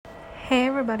Hey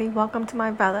everybody, welcome to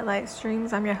my Violet Light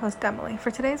Streams. I'm your host Emily.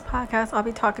 For today's podcast, I'll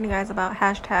be talking to you guys about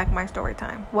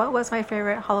 #mystorytime. What was my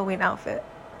favorite Halloween outfit?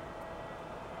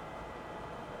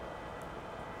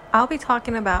 I'll be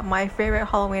talking about my favorite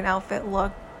Halloween outfit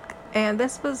look, and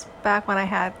this was back when I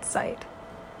had sight.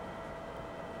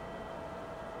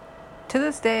 To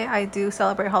this day, I do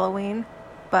celebrate Halloween,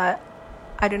 but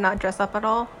I do not dress up at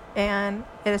all, and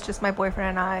it is just my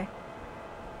boyfriend and I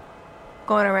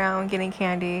going around, getting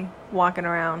candy, walking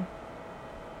around.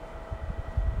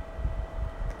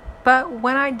 But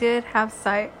when I did have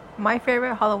sight, my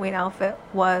favorite Halloween outfit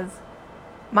was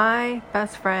my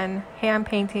best friend hand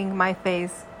painting my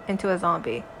face into a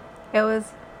zombie. It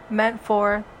was meant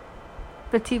for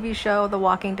the TV show The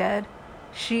Walking Dead.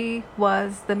 She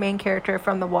was the main character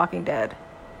from The Walking Dead.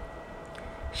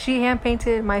 She hand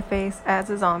painted my face as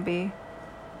a zombie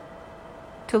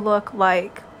to look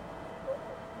like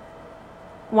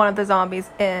one of the zombies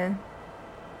in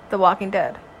The Walking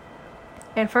Dead.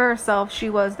 And for herself, she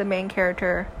was the main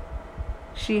character.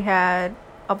 She had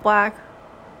a black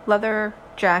leather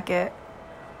jacket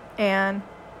and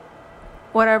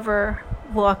whatever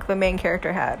look the main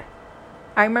character had.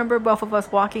 I remember both of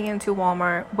us walking into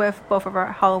Walmart with both of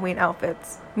our Halloween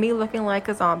outfits. Me looking like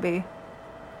a zombie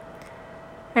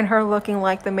and her looking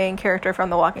like the main character from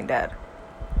The Walking Dead.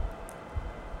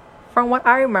 From what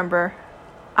I remember,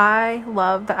 I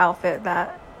loved the outfit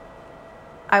that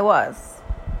I was.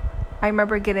 I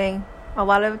remember getting a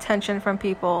lot of attention from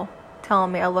people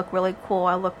telling me I look really cool,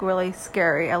 I look really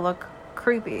scary, I look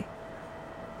creepy.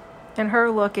 And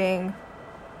her looking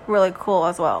really cool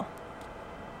as well.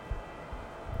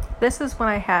 This is when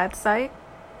I had sight.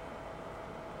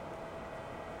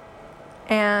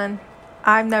 And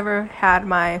I've never had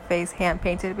my face hand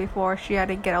painted before. She had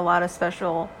to get a lot of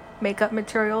special makeup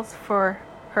materials for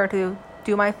her to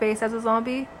do my face as a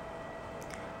zombie.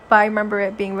 But I remember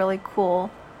it being really cool.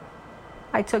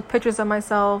 I took pictures of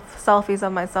myself, selfies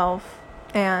of myself,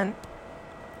 and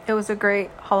it was a great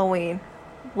Halloween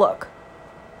look.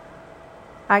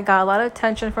 I got a lot of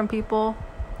attention from people,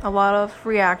 a lot of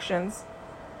reactions,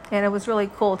 and it was really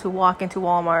cool to walk into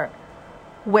Walmart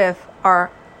with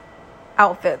our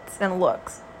outfits and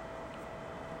looks.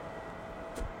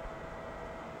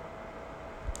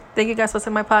 Thank you guys for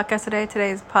listening to my podcast today.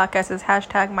 Today's podcast is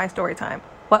 #mystorytime.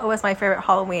 What was my favorite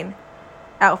Halloween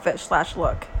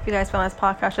outfit/look? If you guys found this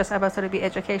podcast, this episode to be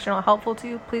educational and helpful to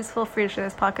you, please feel free to share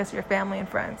this podcast with your family and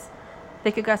friends.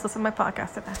 Thank you guys for listening to my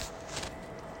podcast today.